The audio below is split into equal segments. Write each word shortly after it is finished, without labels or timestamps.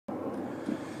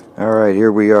All right,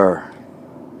 here we are.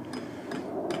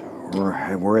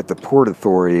 We're at the Port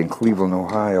Authority in Cleveland,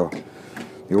 Ohio.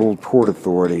 The old Port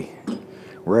Authority,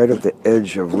 right at the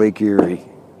edge of Lake Erie.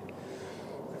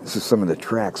 This is some of the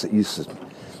tracks that used to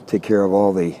take care of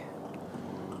all the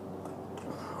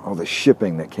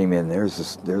shipping that came in.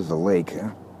 There's the lake.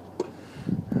 Huh?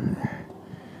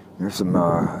 There's some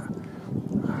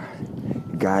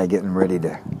guy getting ready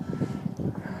to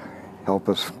help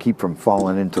us keep from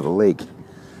falling into the lake.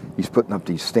 He's putting up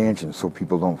these stanchions so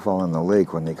people don't fall in the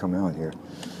lake when they come out here.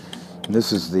 And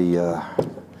this is the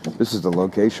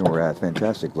location we're at.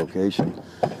 Fantastic location.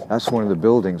 That's one of the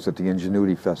buildings that the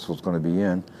Ingenuity Festival is going to be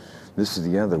in. This is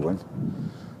the other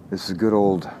one. This is good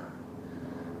old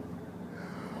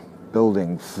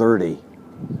building 30.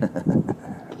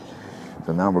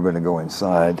 So now we're going to go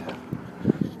inside.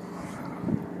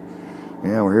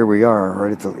 Yeah, well, here we are,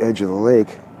 right at the edge of the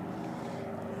lake.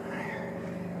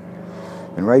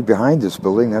 And right behind this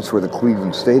building, that's where the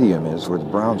Cleveland Stadium is, where the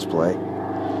Browns play.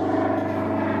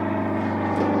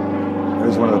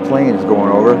 There's one of the planes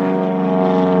going over.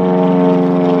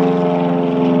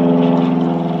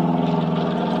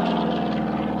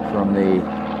 From the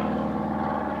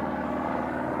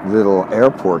little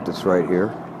airport that's right here.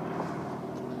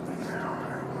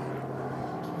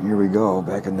 Here we go,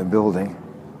 back in the building.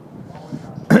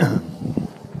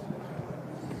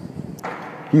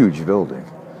 Huge building.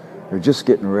 They're just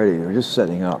getting ready. They're just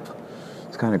setting up.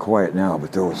 It's kind of quiet now,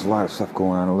 but there was a lot of stuff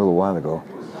going on a little while ago.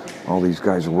 All these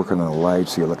guys are working on the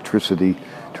lights, the electricity,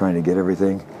 trying to get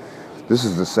everything. This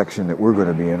is the section that we're going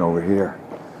to be in over here.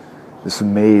 This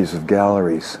maze of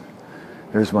galleries.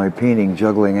 There's my painting,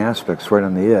 Juggling Aspects, right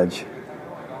on the edge.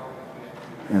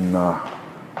 And a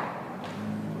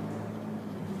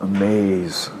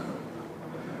maze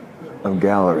of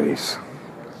galleries.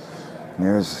 And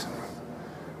there's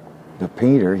the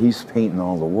painter. He's painting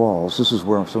all the walls. This is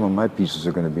where some of my pieces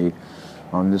are going to be,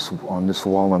 on this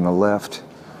wall on the left,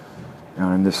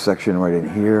 and in this section right in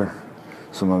here.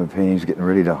 Some of the paintings getting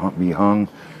ready to be hung.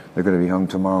 They're going to be hung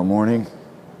tomorrow morning.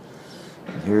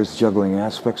 And here's Juggling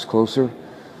Aspects closer,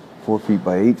 4 feet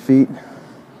by 8 feet.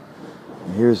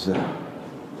 And here's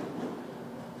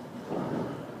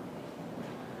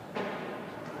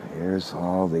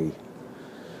all the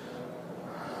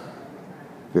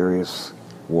various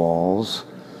walls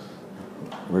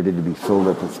ready to be filled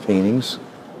up with paintings.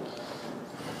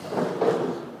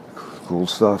 Cool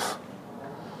stuff.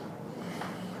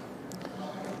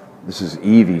 This is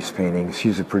Evie's painting.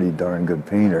 She's a pretty darn good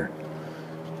painter.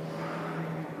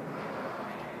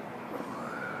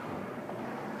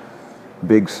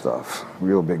 Big stuff,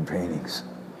 real big paintings.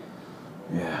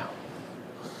 Yeah.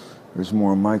 There's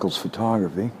more of Michael's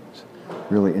photography. It's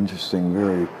really interesting,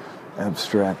 very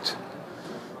abstract,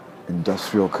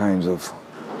 industrial kinds of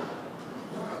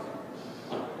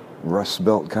Rust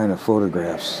Belt kind of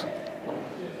photographs.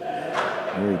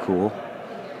 Very cool.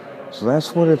 So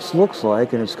that's what it looks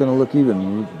like, and it's going to look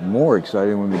even more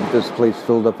exciting when we get this place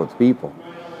filled up with people.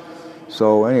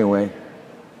 So anyway,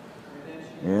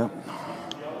 yeah,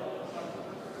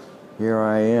 here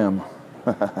I am,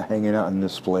 hanging out in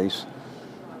this place.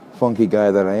 Funky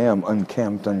guy that I am,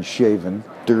 unkempt, unshaven,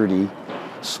 dirty,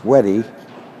 sweaty,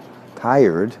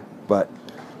 tired, but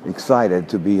excited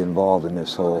to be involved in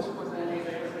this whole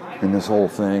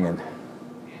thing, and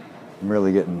I'm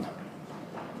really getting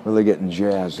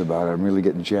jazzed about it. I'm really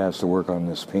getting jazzed to work on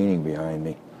this painting behind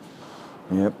me.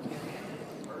 Yep.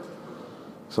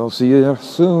 So I'll see you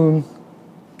soon.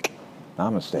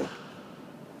 Namaste.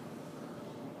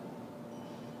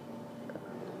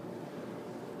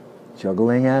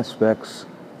 Juggling Aspects.